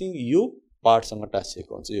पार्ट चाहिँ यो पार्टसँग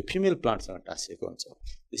टाँसिएको हुन्छ, यो फिमेल प्लान्टसँग टाँसिएको हुन्छ।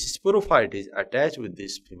 This sporophyte is attach with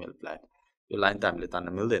this female plant. यो लाइन त हामीले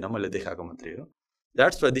तान्न मिल्दैन, मैले देखाएको मात्रै हो।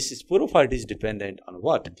 That's why this sporophyte is dependent on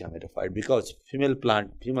what gametophyte, because female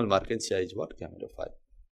plant female मार्केन्सिया is what gametophyte.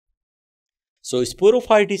 So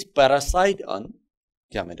sporophyte is parasite on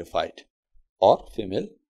gametophyte or female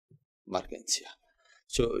मार्केन्सिया।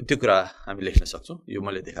 So त्यो कुरा हामी लेख्न सक्छौँ। यो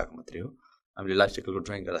मैले देखाएको मात्रै हो। हामीले लाइफ साइकलको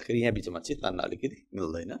ड्राइङ गर्दाखेरि यहाँ बिचमा चाहिँ तान्न अलिकति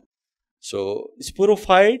मिल्दैन। So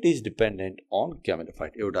sporophyte is dependent on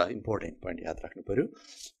gametophyte. एउटा इम्पोर्टेन्ट पोइन्ट याद राख्नु पर्यो।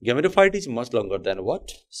 Gametophyte is much लङ्गर then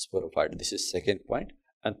what sporophyte. This is second point.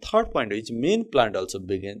 And third point is main plant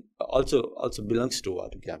also belongs to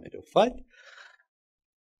what gametophyte.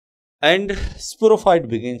 And sporophyte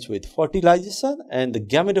begins with fertilization, and the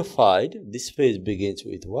gametophyte, this phase begins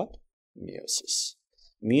with what meiosis.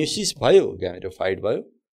 Meiosis भयो, gametophyte भयो,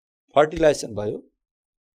 fertilisation भयो,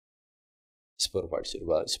 sporophyte सुरु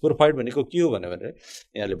भयो। Sporophyte भनेको के हो भने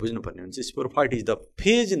यहाँले बुझ्नुपर्ने हुन्छ। Sporophyte is the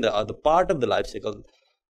phase in the part of the life cycle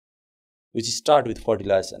which start with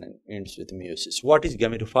fertilisation and ends with meiosis. What is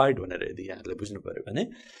gametophyte भनेर यदि यहाँले बुझ्नु पर्यो भने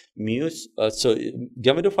so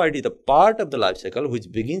gametophyte is the part of the life cycle which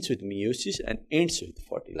begins with meiosis and ends with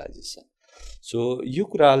fertilisation. So यो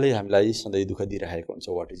कुराले हामीलाई सधैँ दुःख दिइरहेको हुन्छ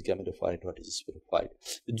what is gametophyte what is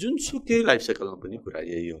sporophyte जुनसुकै लाइफ साइकलमा पनि कुरा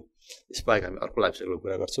यही हो यसबाहेक हामी अर्को लाइफ साइकलको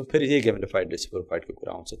कुरा गर्छौँ फेरि यही ग्यामेटोफाइट र स्पोरोफाइटको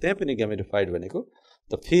कुरा आउँछ त्यहाँ पनि ग्यामेटोफाइट भनेको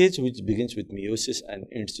the phase which begins with meiosis and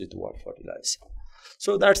ends with what fertilisation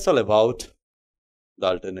so that's all about the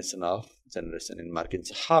अल्टरनेसन of generation in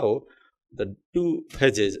Markins, how the two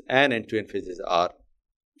phases and end-to-end phases are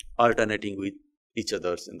alternating with each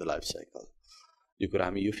others in the life cycle. यो कुरा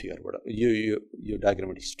हामी यो फिगरबाट यो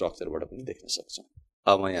diagrammatic स्ट्रक्चरबाट पनि देख्न सक्छौँ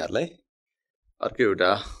अब म यहाँहरूलाई अर्को एउटा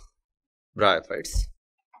ब्रायोफाइट्स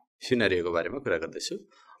फ्युनेरियाको बारेमा कुरा गर्दैछु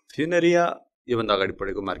फ्युनेरिया योभन्दा अगाडि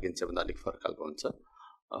पढेको मार्किन्सियाभन्दा अलिक फरक खालको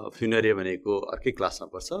हुन्छ फ्युनेरिया भनेको अर्कै क्लासमा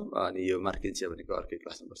पर्छ अनि यो मार्किन्सिया भनेको अर्कै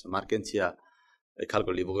क्लासमा पर्छ मार्किन्सिया एक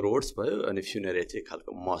खालको लिभोरोड्स भयो अनि फ्युनेरिया चाहिँ एक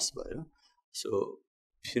खालको मस भयो सो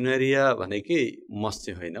फ्युनेरिया भनेकै मस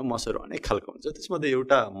चाहिँ होइन मसहरू अनेक खालको हुन्छ त्यसमध्ये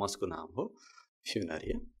एउटा मसको नाम हो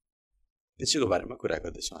फ्युनेरिया त्यसैको बारेमा कुरा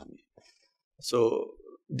गर्दैछौँ हामी so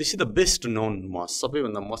this is the best नोन मस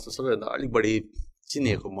सबैभन्दा अलिक बढी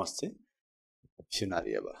चिनिएको मस चाहिँ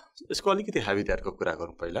फ्युनेरिया भयो यसको अलिकति ह्याबिट्याटको कुरा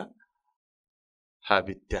गरौँ पहिला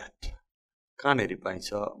ह्याबिट्याट कहाँनेरि पाइन्छ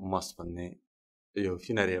मस भन्ने यो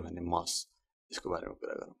फ्युनेरिया भन्ने मस यसको बारेमा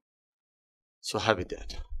कुरा गरौँ so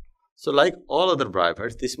ह्याबिट्याट so like all other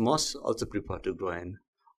bryophytes this मस also prefer to grow in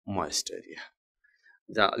moist area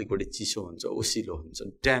जहाँ अलिक बढी चिसो हुन्छ ओसिलो हुन्छ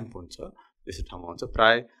ड्याम्प हुन्छ त्यस्तो ठाउँमा हुन्छ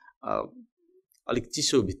प्राय अलिक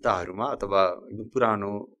चिसो भित्ताहरूमा अथवा एकदम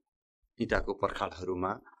पुरानो इँटाको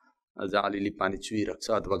पर्खालहरूमा जहाँ अलिअलि पानी चुहिरहेको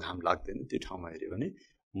छ अथवा घाम लाग्दैन त्यो ठाउँमा हेऱ्यो भने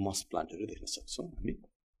मस प्लान्टहरू देख्न सक्छौँ हामी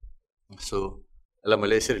सो यसलाई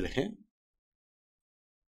मैले यसरी लेखेँ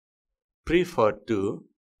prefer to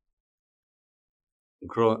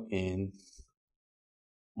grow in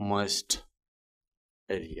moist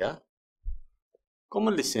area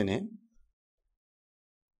commonly seen in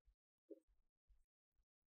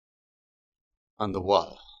on the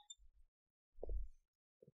wall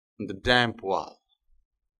on the damp wall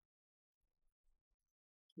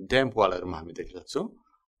हरूमा हामी देख्न सक्छौँ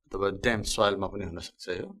अथवा ड्याम्प सोइलमा पनि हुन सक्छ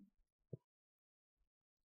यो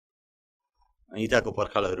इँटाको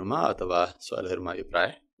पर्खालहरूमा अथवा सोइलहरूमा यो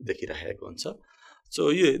प्राय देखिरहेको हुन्छ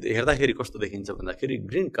सो यो हेर्दाखेरि कस्तो देखिन्छ भन्दाखेरि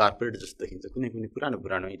ग्रिन कार्पेट जस्तो देखिन्छ कुनै कुनै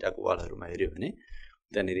पुरानो इँटाको वालहरूमा हेऱ्यो भने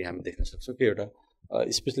त्यहाँनिर हामी देख्न सक्छौँ कि एउटा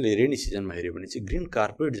स्पेसली रेनी सिजनमा हेऱ्यो भने चाहिँ ग्रिन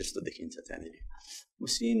कार्पेट जस्तो देखिन्छ त्यहाँनिर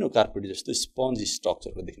मसिनो कार्पेट जस्तो स्पन्ज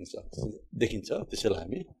स्ट्रक्चरको देखिन्छ त्यसैलाई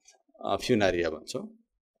हामी फ्युनेरिया भन्छौँ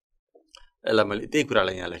यसलाई मैले त्यही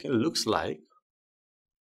कुरालाई यहाँ लेखेँ looks like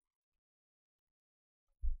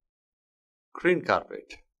green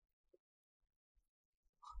carpet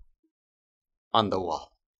on the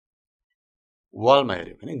wallमा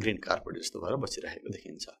हेऱ्यो भने ग्रिन कार्पेट जस्तो भएर बसिरहेको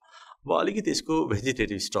देखिन्छ अब अलिकति यसको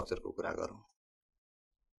भेजिटेटिभ स्ट्रक्चरको कुरा गरौँ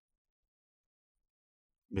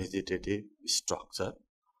vegetative structure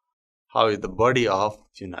how is the body of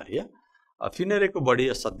फ्युनेरिया फ्युनेरियाको body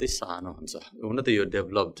असाध्यै सानो हुन्छ हुन त यो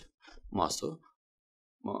डेभलप्ड मस हो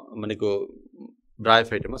भनेको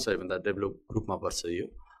ब्रायोफाइटमा सबैभन्दा डेभलप ग्रुपमा पर्छ यो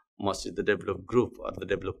मस is the develop group or the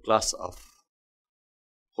develop class of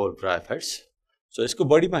whole bryophytes so यसको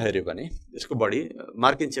बडीमा हेऱ्यो भने यसको बडी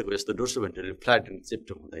मार्किन्सियाको जस्तो डोर्सोभेन्ट्रली फ्ल्याट एन्ड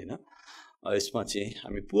चिप्ट हुँदैन यसमा चाहिँ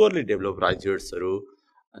हामी पुअरली डेभलप राइजर्ड्सहरू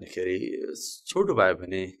अनिखेरि छोटो भयो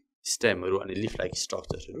भने स्टेमहरू अनि लिफ लाइक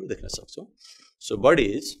स्ट्रक्चर्सहरू देख्न सक्छौँ so body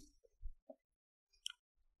is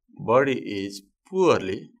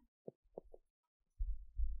poorly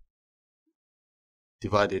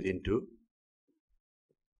divided into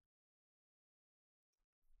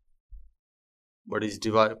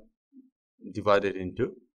divided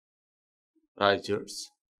into rhizoids.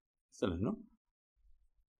 No?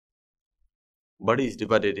 Body is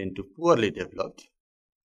divided into poorly developed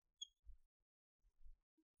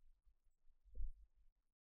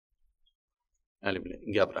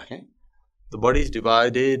gap rakhein. The body is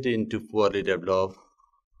divided into poorly developed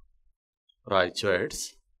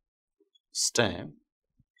rhizoids, stem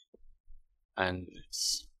and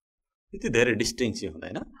leaves. यति धेरै distinct चाहिँ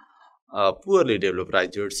हुँदैन poorly develop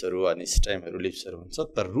राइजर्ड्सहरू अनि स्टेमहरू लिप्सहरू हुन्छ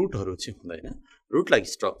तर रुटहरू चाहिँ हुँदैन root like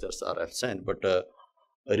structures are absent but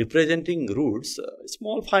representing roots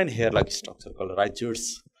small fine hair like structure call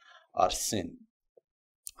राइजर्ड्स are Sen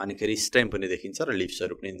अनि खेरि स्टेम पनि देखिन्छ र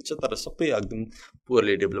लिप्सहरू पनि हुन्छ तर सबै एकदम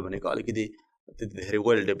पुअरली डेभलप भनेको अलिकति त्यति धेरै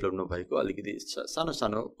वेल डेभलप नभएको अलिकति सानो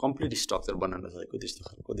सानो कम्प्लिट स्ट्रक्चर बनाउन सकेको त्यस्तो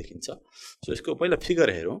खालको देखिन्छ सो यसको पहिला फिगर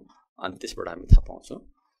हेरौँ अनि त्यसबाट हामी थाहा पाउँछौँ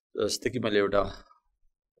जस्तै कि मैले एउटा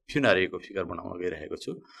फ्युनेरियाको फिगर बनाउन गइरहेको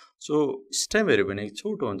छु सो स्टेम हेऱ्यो भने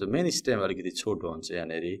छोटो हुन्छ मेन स्टेम अलिकति छोटो हुन्छ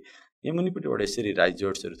यहाँनिर यहाँ मुनिपट्टिबाट यसरी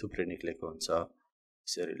राइजर्ड्सहरू थुप्रै निक्लेको हुन्छ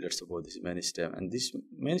यसरी let's suppose this meristem and this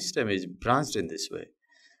meristem is ब्रान्च्ड in this way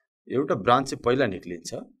एउटा ब्रान्च चाहिँ पहिला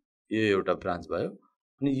निक्लिन्छ यो एउटा ब्रान्च भयो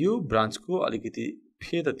अनि यो ब्रान्चको अलिकति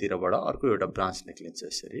फेदतिरबाट अर्को एउटा ब्रान्च निक्लिन्छ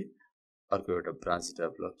यसरी अर्को एउटा branch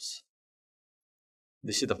develops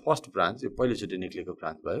this is the first branch यो पहिलोचोटि निक्लेको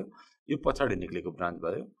ब्रान्च भयो यो पछाडि निक्लेको ब्रान्च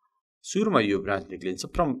भयो सुरुमा यो ब्रान्च निक्लिन्छ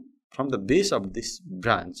from the base of this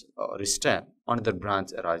branch or stem another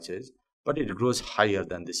branch arises but it grows higher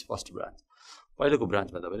than this first branch पहिलोको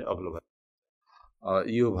branch भन्दा पनि अग्लो भयो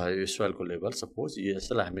यो भयो यो सोइलको लेभल सपोज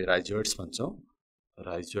यसलाई हामी राइजोइड्स भन्छौँ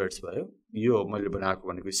राइजोइड्स भयो यो मैले बनाएको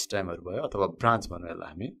भनेको स्टेमहरु भयो अथवा ब्रान्च भनौँ यसलाई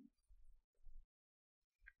हामी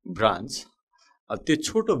ब्रान्च त्यो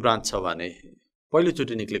छोटो ब्रान्च छ भने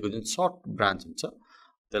पहिलोचोटि निक्लेको जुन सर्ट ब्रान्च हुन्छ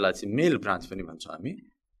त्यसलाई चाहिँ मेल ब्रान्च पनि भन्छौँ हामी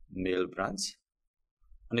मेल ब्रान्च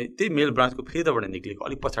अनि त्यही मेल ब्रान्चको फेदबाट निक्लेको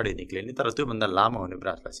अलिक पछाडि निक्लिने तर त्योभन्दा लामो हुने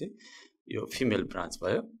ब्रान्चलाई चाहिँ यो फिमेल ब्रान्च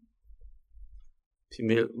भयो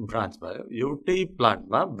एउटै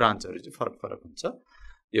प्लान्टमा ब्रान्चहरु चाहिँ फरक फरक हुन्छ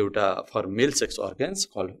एउटा for male sex organs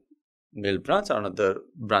called mail branch another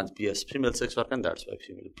branch बियस female sex organ that's why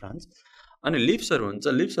female branch अनि लिफ्सहरु हुन्छ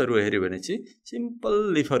लिफ्सहरु हेर्यो भने चाहिँ सिम्पल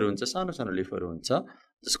लिफहरु हुन्छ सानो सानो लिफहरु हुन्छ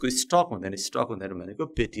जसको स्टक हुँदैन भनेको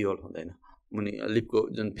पेटियोल हुँदैन मुनि लिफको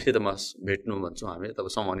जुन फेदमा भेट्नु भन्छौँ हामी अथवा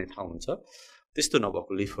समाउने ठाउँ हुन्छ त्यस्तो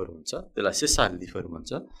नभएको लिफहरु हुन्छ त्यसलाई सेसाइल लिफहरु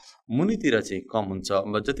भन्छ मुनितिर चाहिँ कम हुन्छ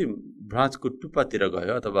जति ब्रान्चको टुप्पातिर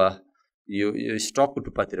गयो अथवा यो स्टकको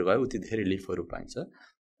टुप्पातिर गयो उति धेरै लिफहरु पाइन्छ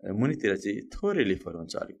मुनितिर चाहिँ थोरै लिफहरु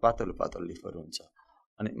हुन्छ अलिक पातलो पातलो लिफहरु हुन्छ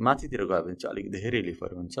अनि माथितिर गयो भने चाहिँ अलिक धेरै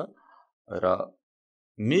लिफहरु हुन्छ र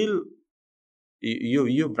मेल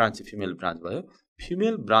यो ब्रान्च चाहिँ फिमेल ब्रान्च भयो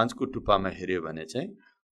फिमेल ब्रान्चको टुप्पामा हेर्यो भने चाहिँ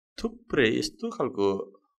थुप्रै यस्तो खालको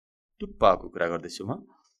टुप्पाको कुरा गर्दैछु म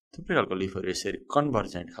थुप्रै खालको लिफहरु यसरी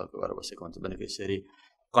कन्भर्जेन्ट खालको भएर बसेको हुन्छ भनेको यसरी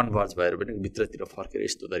कन्भर्ज भएर पनि भित्रतिर फर्केर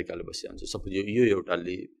यस्तो तरिकाले बसेको हुन्छ सपोज यो एउटा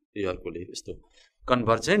लिफ यो अर्को लिफ यस्तो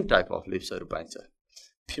कन्भर्जेन्ट टाइप अफ लिफ्सहरु पाइन्छ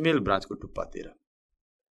फिमेल ब्रान्चको टुप्पातिर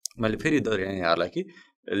मैले फेरि दोहोर्याएँ यहाँहरुलाई कि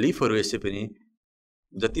लिफहरु यसै पनि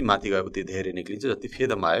जति माथि गयो उति धेरै निक्लिन्छ जति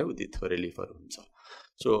फेदमा आयो उति थोरै लिफहरु हुन्छ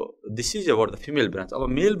so this is about the female branch अब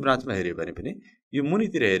मेल ब्रान्चमा हेर्यो भने पनि यो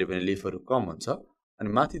मुनितिर हेर्यो भने लिफहरु कम हुन्छ अनि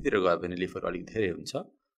माथितिर गयो भने लिफहरु अलिक धेरै हुन्छ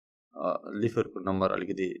लिफहरुको नम्बर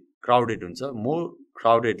अलिकति क्राउडेड हुन्छ मोर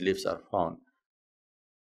क्राउडेड लिफ्स आर फाउन्ड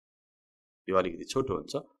यो अलिकति छोटो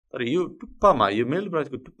हुन्छ तर यो टुप्पामा यो मेल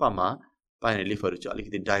ब्रान्चको टुप्पामा पाइने लिफहरु चाहिँ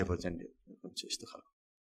अलिकति डाइभर्जेन्ट हुन्छ यस्तो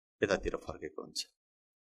खालको यतातिर फर्केको हुन्छ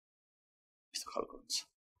यस्तो खालको हुन्छ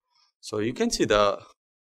so you can see the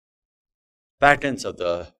patterns of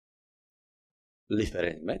the leaf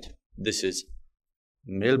arrangement. This is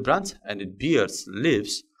male branch and it bears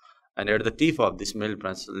leaves and at the tip of this male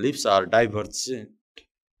branch leaves are divergent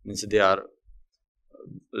means they are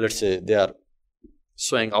let's say they are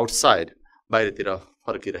showing outside बाहिरतिर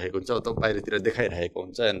फर्किरहेको हुन्छ अथवा बाहिरतिर देखाइरहेको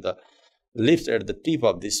हुन्छ and the leaves at the tip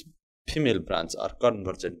of this female branch are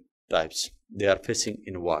convergent types they are facing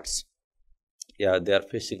inwards they are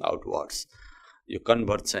facing outwards यो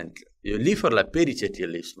convergent यो लिफहरुलाई पेरिचेटियल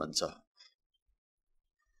लिफ्स भन्छ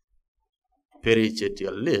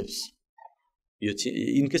पेरिचेटियल लिफ्स यो चाहिँ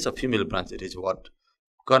in case of female branch it is what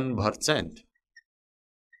convergent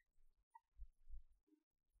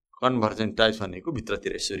type भनेको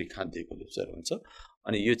भित्रतिर यसरी खाँदिएको लिफ्सहरु हुन्छ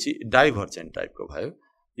अनि यो चाहिँ डाइभर्जेन्ट टाइपको भयो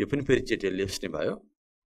यो पनि पेरिचेटियल लिफ्स नै भयो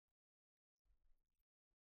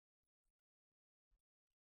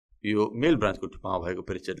यो मेल ब्रान्चको टुप्पामा भएको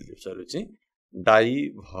पेरिचेटियल लिफ्सहरु चाहिँ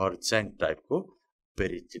divergent type को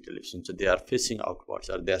perichetial leaves हुन्छ they are facing outwards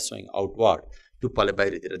or they are showing outward टुप्पाले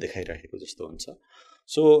बाहिरतिर देखाइरहेको जस्तो हुन्छ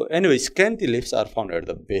so anyway scanty leaves are found at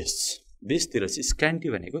the base तिर चाहिँ scanty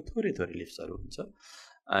भनेको थोरै थोरै leafsहरु हुन्छ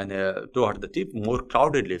and toward the tip more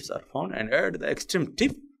crowded leaves are found and at the extreme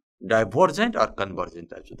tip divergent or convergent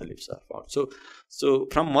types of the leaves are found so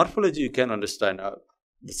from morphology you can understand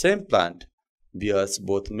the same plant bears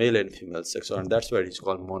both male and female sex and that's why it is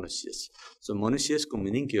called monoecious so monoecious को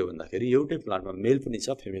meaning के हो भन्दाखेरि एउटै प्लान्टमा मेल पनि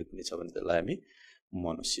छ female पनि छ भने त्यसलाई हामी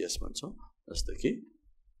मोनोसियस भन्छौं जस्तो कि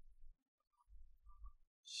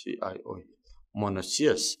CIO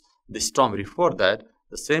monoecious this term refer that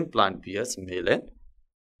the same plant bears male and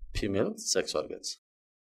female sex organs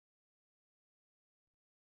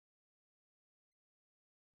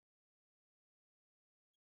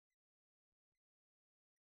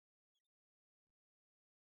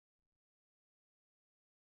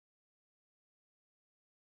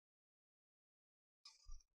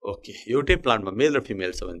okay एउटै प्लान्टमा मेल र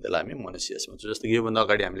फिमेल छ भने त्यसलाई हामी मोनोसियस भन्छौं जस्तो कि योभन्दा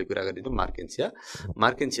अगाडि हामीले कुरा गरिदियौं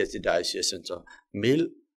मार्केन्सिया चाहिँ डायोसियस हुन्छ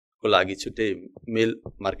मेलको लागि छुट्टै मेल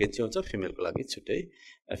मार्केन्सिया हुन्छ फिमेलको लागि छुट्टै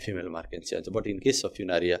फिमेल मार्केन्सिया हुन्छ but in case of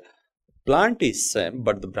फ्युनारिया Plant is same,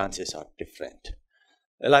 but the branches are different.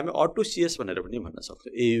 यसलाई हामी अटोसियस भनेर पनि भन्न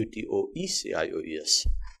सक्छौँ, AUTOECIOES।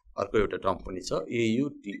 अर्को एउटा टर्म पनि छ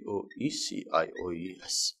AUTOECIOES,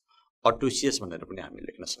 अटोसियस भनेर पनि हामी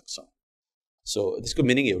लेख्न सक्छौँ। सो त्यसको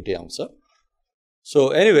मिनिङ एउटै आउँछ। So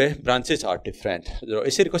anyway branches are different. र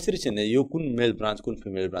यसरी कसरी चाहिँ यो कुन मेल ब्रान्च कुन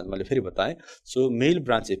फिमेल ब्रान्च मैले फेरि बताएँ। So mail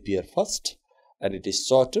branch appear first and it is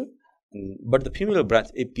shorter, but the female branch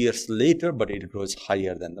appears later, but it grows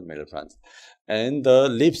higher than the male branch. And the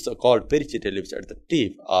leaves called perichetal leaves at the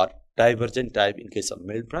tip are divergent type in case of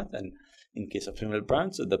male branch, and in case of female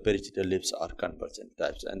branch the perichetal leaves are convergent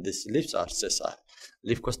types, and these leaves are sessile.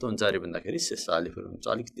 Leaf कस्तो हुन्छ अरे भन्दाखेरि sessile leafहरु हुन्छ।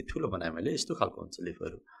 अलिकति ठुलो बनाए मैले यस्तो खालको हुन्छ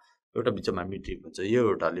leafहरु, एउटा बिचमा मिड हुन्छ। यो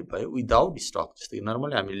एउटा leaf भयो विदाउट स्टक, जस्तै कि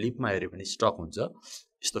नर्मली हामी leafमा हेर्यो भने स्टक हुन्छ,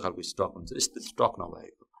 यस्तो खालको स्टक हुन्छ, यस्तो स्टक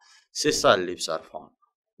नभएको sessile leaves are found.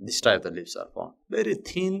 This type of leaves are found. Very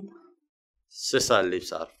thin sessile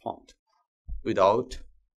leaves are found without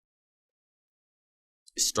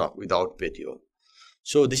stalk, without petiole.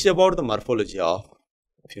 So this is about the morphology of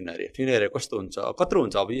funaria. Funaria कस्तो हुन्छ, कत्रो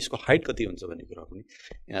हुन्छ, अब यसको height कति हुन्छ भन्ने कुरा पनि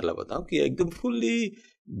यहाँलाई बताऊँ कि एकदम फुल्ली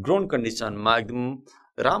ग्रोन कन्डिसनमा एकदम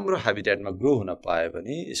राम्रो ह्याबिटेटमा ग्रो हुन पायो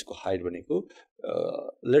भने यसको हाइट भनेको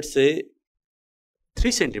लेट्स से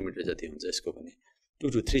 3 सेन्टिमिटर जति हुन्छ। यसको पनि 2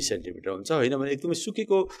 to 3 सेन्टिमिटर हुन्छ। होइन भने एकदमै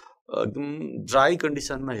सुकेको एकदम ड्राई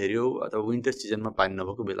कन्डिसनमा हेऱ्यो अथवा विन्टर सिजनमा पानी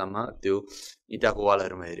नभएको बेलामा त्यो इँटाको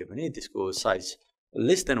वालहरुमा हेऱ्यो भने त्यसको साइज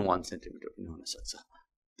लेस देन 1 सेन्टिमिटर पनि हुन सक्छ,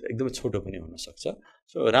 एकदमै छोटो पनि हुन सक्छ।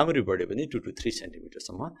 सो राम्ररी बढ्यो भने 2 to 3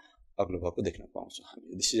 सेन्टिमिटरसम्म अग्लो भएको देख्न पाउँछौँ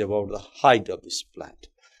हामी। This is about the height of this plant,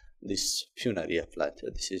 this funaria plant.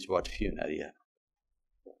 This is what funaria.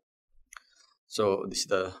 So this is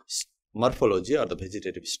the morphology or the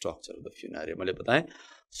vegetative structure of the funaria मैले बताएँ।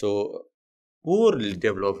 So poorly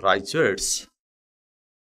developed rhizoids,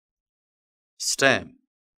 stem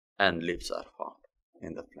and leaves are found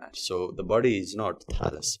in the plant. So the body is not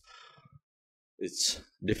thallus, it's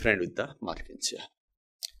different with the markinsia.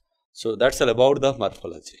 So that's all about the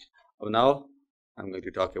morphology. Now I'm going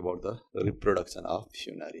to talk about the reproduction of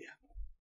funaria.